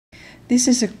This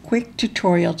is a quick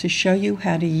tutorial to show you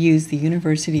how to use the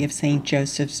University of St.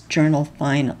 Joseph's Journal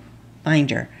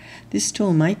Finder. This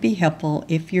tool might be helpful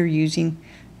if you're using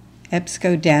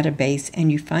EBSCO database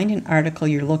and you find an article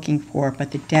you're looking for,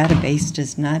 but the database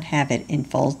does not have it in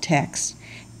full text.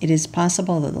 It is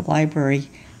possible that the library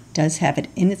does have it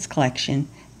in its collection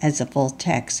as a full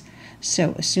text.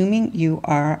 So assuming you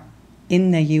are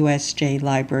in the USJ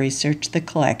library, search the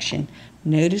collection.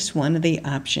 Notice one of the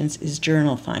options is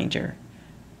Journal Finder.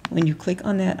 When you click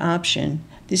on that option,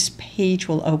 this page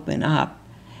will open up,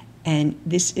 and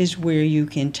this is where you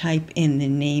can type in the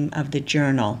name of the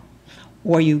journal,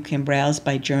 or you can browse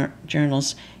by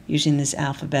journals using this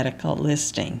alphabetical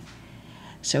listing.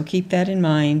 So keep that in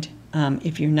mind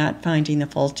if you're not finding the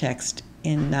full text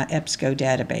in the EBSCO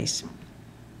database.